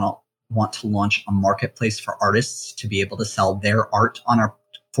going to want to launch a marketplace for artists to be able to sell their art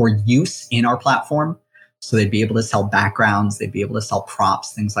for use in our platform. So they'd be able to sell backgrounds, they'd be able to sell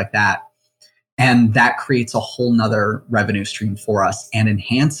props, things like that. And that creates a whole nother revenue stream for us and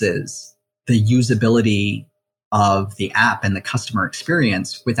enhances the usability of the app and the customer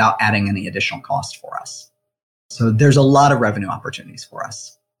experience without adding any additional cost for us. So there's a lot of revenue opportunities for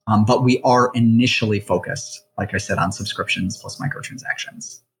us. But we are initially focused, like I said, on subscriptions plus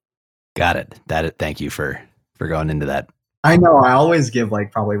microtransactions. Got it. Thank you for going into that. I know I always give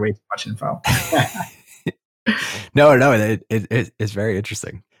probably way too much info. No, it's very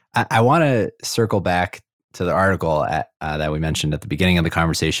interesting. I want to circle back to the article that we mentioned at the beginning of the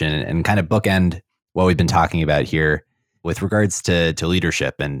conversation and kind of bookend what we've been talking about here with regards to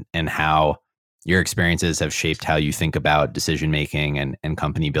leadership and how your experiences have shaped how you think about decision making and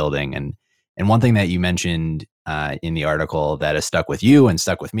company building. And one thing that you mentioned in the article that has stuck with you and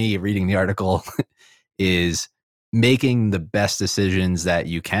stuck with me reading the article is making the best decisions that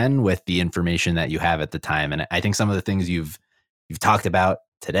you can with the information that you have at the time. And I think some of the things you've talked about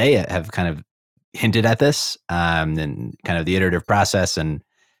today have kind of hinted at this, and kind of the iterative process and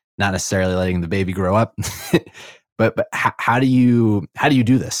not necessarily letting the baby grow up. but how do you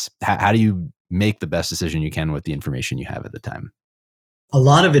do this? How do you make the best decision you can with the information you have at the time? A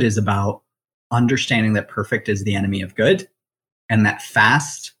lot of it is about understanding that perfect is the enemy of good and that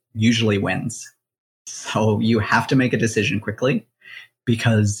fast usually wins. So you have to make a decision quickly,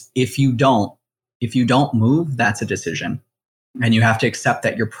 because if you don't move, that's a decision. And you have to accept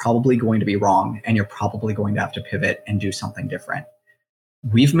that you're probably going to be wrong and you're probably going to have to pivot and do something different.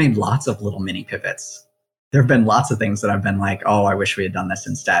 We've made lots of little mini pivots. There have been lots of things that I've been like, oh, I wish we had done this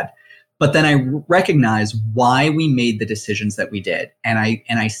instead. But then I recognize why we made the decisions that we did. And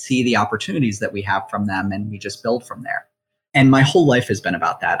I see the opportunities that we have from them, and we just build from there. And my whole life has been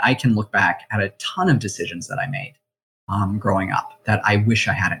about that. I can look back at a ton of decisions that I made growing up that I wish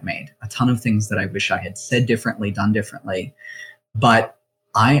I hadn't made, a ton of things that I wish I had said differently, done differently. But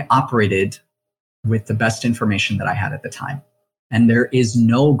I operated with the best information that I had at the time. And there is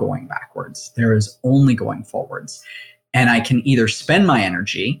no going backwards. There is only going forwards. And I can either spend my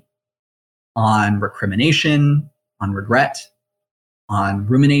energy on recrimination, on regret, on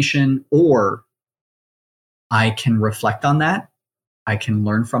rumination, or I can reflect on that. I can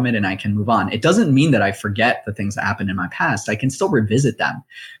learn from it and I can move on. It doesn't mean that I forget the things that happened in my past. I can still revisit them,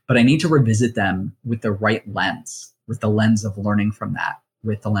 but I need to revisit them with the right lens, with the lens of learning from that,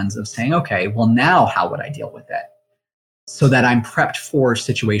 with the lens of saying, okay, well, now how would I deal with it? So that I'm prepped for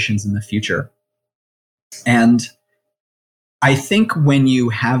situations in the future. And I think when you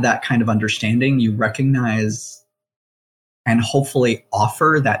have that kind of understanding, you recognize and hopefully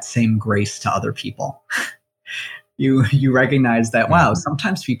offer that same grace to other people. You recognize that, wow,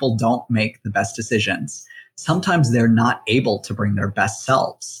 sometimes people don't make the best decisions. Sometimes they're not able to bring their best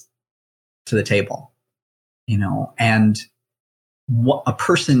selves to the table, and a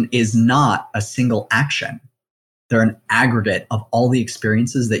person is not a single action. They're an aggregate of all the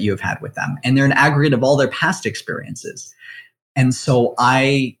experiences that you have had with them, and they're an aggregate of all their past experiences. And so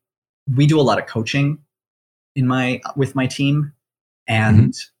we do a lot of coaching with my team,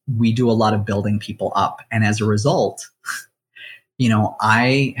 and we do a lot of building people up. And as a result,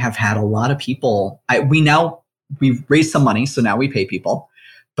 I have had a lot of people. We've raised some money, so now we pay people.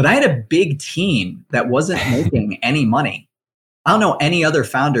 But I had a big team that wasn't making any money. I don't know any other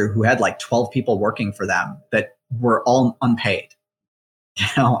founder who had like 12 people working for them that were all unpaid.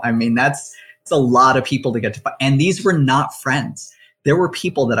 It's a lot of people to get to. And these were not friends. There were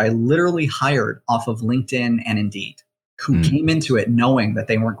people that I literally hired off of LinkedIn and Indeed who came into it knowing that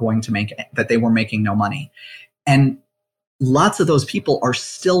they weren't going to that they were making no money. And lots of those people are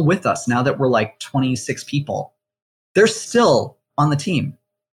still with us now that we're like 26 people. They're still on the team.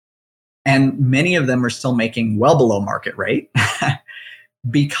 And many of them are still making well below market rate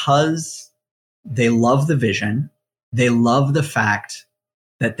because they love the vision. They love the fact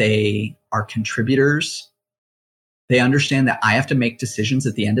that they are contributors. They understand that I have to make decisions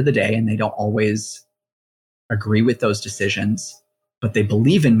at the end of the day, and they don't always agree with those decisions, but they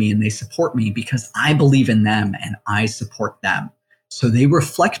believe in me and they support me because I believe in them and I support them. So they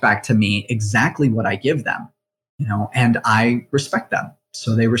reflect back to me exactly what I give them, and I respect them.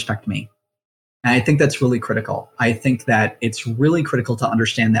 So they respect me. And I think that's really critical. I think that it's really critical to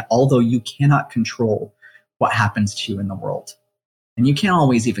understand that although you cannot control what happens to you in the world, and you can't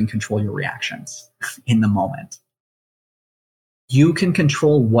always even control your reactions in the moment, you can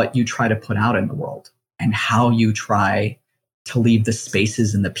control what you try to put out in the world and how you try to leave the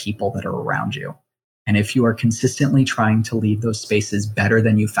spaces and the people that are around you. And if you are consistently trying to leave those spaces better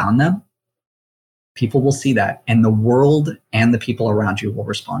than you found them, people will see that, and the world and the people around you will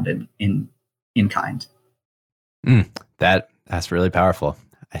respond in kind. That's really powerful.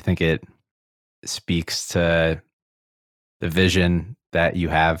 I think it speaks to the vision that you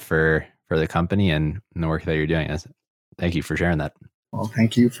have for the company and the work that you're doing. Thank you for sharing that. Well,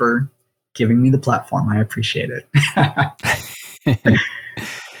 thank you for giving me the platform. I appreciate it.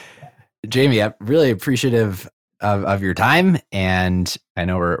 Jamie, I'm really appreciative of your time, and I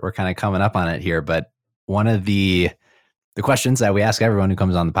know we're kind of coming up on it here, but one of the questions that we ask everyone who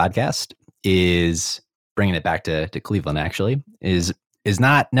comes on the podcast is, bringing it back to Cleveland, actually, is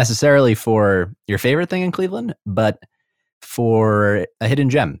not necessarily for your favorite thing in Cleveland, but for a hidden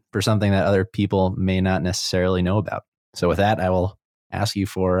gem, for something that other people may not necessarily know about. So with that, I will ask you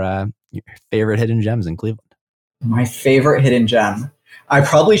for your favorite hidden gems in Cleveland. My favorite hidden gem. I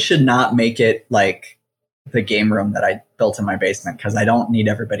probably should not make it like the game room that I built in my basement, because I don't need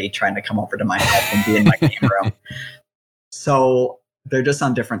everybody trying to come over to my house and be in my game room. So they're just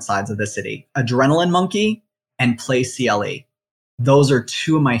on different sides of the city. Adrenaline Monkey and Play CLE. Those are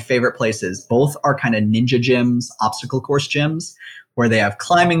two of my favorite places. Both are kind of ninja gyms, obstacle course gyms, where they have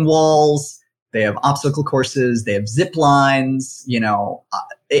climbing walls, they have obstacle courses, they have zip lines.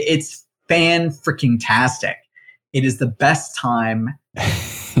 It's fan-freaking-tastic. It is the best time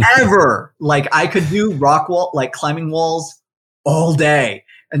ever. Like, I could do climbing walls all day.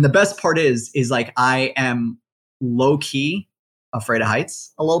 And the best part is like, I am low key afraid of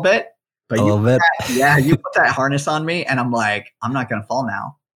heights a little bit, but you put that harness on me and I'm like, I'm not going to fall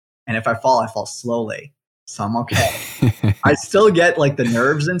now. And if I fall, I fall slowly. So I'm okay. I still get like the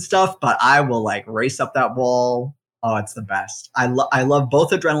nerves and stuff, but I will like race up that wall. Oh, it's the best. I love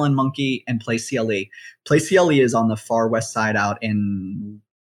both Adrenaline Monkey and Play CLE. Play CLE is on the far west side out in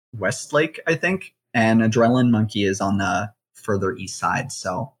Westlake, I think. And Adrenaline Monkey is on the further east side.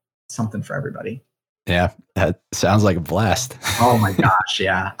 So something for everybody. Yeah, that sounds like a blast. Oh my gosh,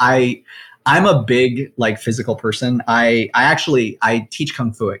 yeah. I'm a big like physical person. I teach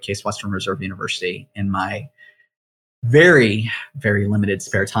Kung Fu at Case Western Reserve University in my very, very limited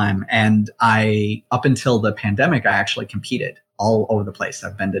spare time. And up until the pandemic, I actually competed all over the place.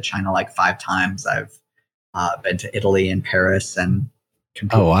 I've been to China like 5 times. I've been to Italy and Paris and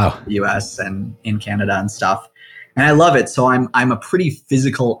competed in the US and in Canada and stuff. And I love it. So I'm a pretty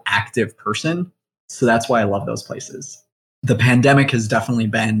physical, active person. So that's why I love those places. The pandemic has definitely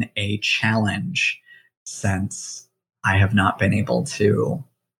been a challenge since I have not been able to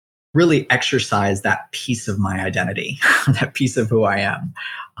really exercise that piece of my identity, that piece of who I am.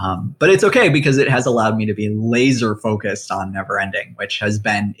 But it's okay, because it has allowed me to be laser focused on Neverending, which has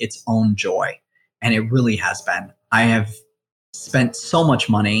been its own joy. And it really has been. I have spent so much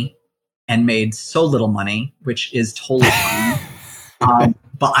money and made so little money, which is totally fine.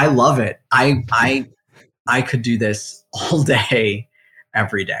 But I love it. I could do this all day,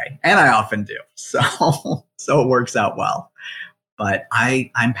 every day, and I often do. So it works out well. But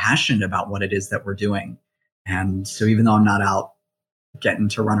I'm passionate about what it is that we're doing. And so even though I'm not out getting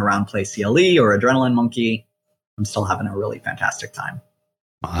to run around Play CLE or Adrenaline Monkey, I'm still having a really fantastic time.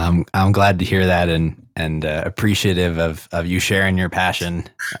 I'm glad to hear that, and appreciative of you sharing your passion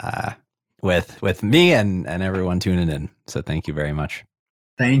with me and everyone tuning in. So thank you very much.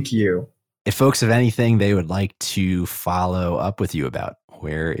 Thank you. If folks have anything they would like to follow up with you about,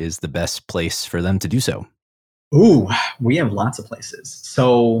 where is the best place for them to do so? Ooh, we have lots of places.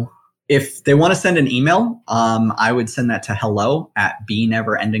 So if they want to send an email, I would send that to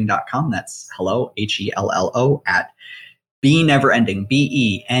hello@beneverending.com. That's hello, HELLO, at beneverending,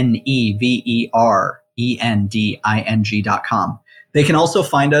 BENEVERENDING.com. They can also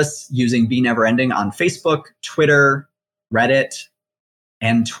find us using Be Neverending on Facebook, Twitter, Reddit,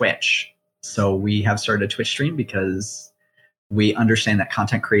 and Twitch. So we have started a Twitch stream because we understand that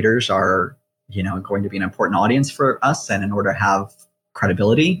content creators are, going to be an important audience for us. And in order to have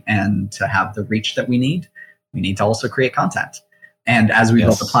credibility and to have the reach that we need to also create content. And as we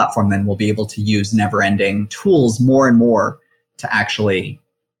build the platform, then we'll be able to use Neverending tools more and more to actually,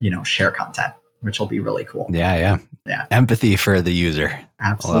 share content, which will be really cool. Yeah. Empathy for the user.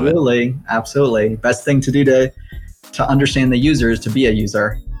 Absolutely. Best thing to do to to understand the users to be a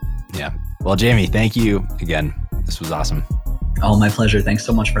user. Yeah. Well, Jamie, thank you again. This was awesome. Oh, my pleasure. Thanks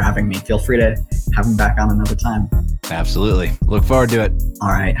so much for having me. Feel free to have me back on another time. Absolutely. Look forward to it. All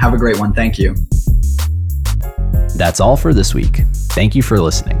right. Have a great one. Thank you. That's all for this week. Thank you for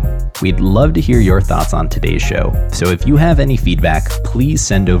listening. We'd love to hear your thoughts on today's show. So if you have any feedback, please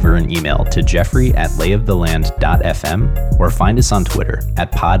send over an email to jeffrey@layoftheland.fm or find us on Twitter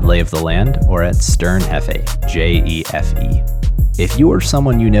 @podlayoftheland or @sternjefe, JEFE. If you or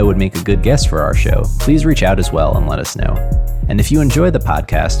someone you know would make a good guest for our show, please reach out as well and let us know. And if you enjoy the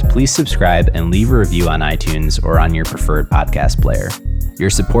podcast, please subscribe and leave a review on iTunes or on your preferred podcast player. Your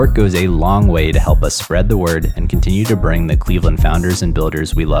support goes a long way to help us spread the word and continue to bring the Cleveland founders and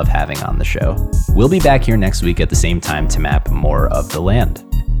builders we love having on the show. We'll be back here next week at the same time to map more of the land.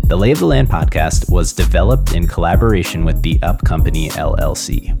 The Lay of the Land podcast was developed in collaboration with The Up Company,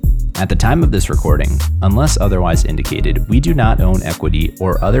 LLC. At the time of this recording, unless otherwise indicated, we do not own equity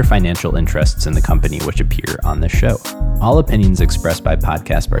or other financial interests in the company which appear on this show. All opinions expressed by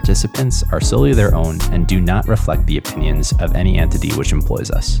podcast participants are solely their own and do not reflect the opinions of any entity which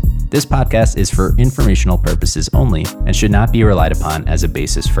employs us. This podcast is for informational purposes only and should not be relied upon as a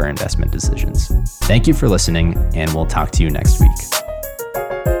basis for investment decisions. Thank you for listening, and we'll talk to you next week.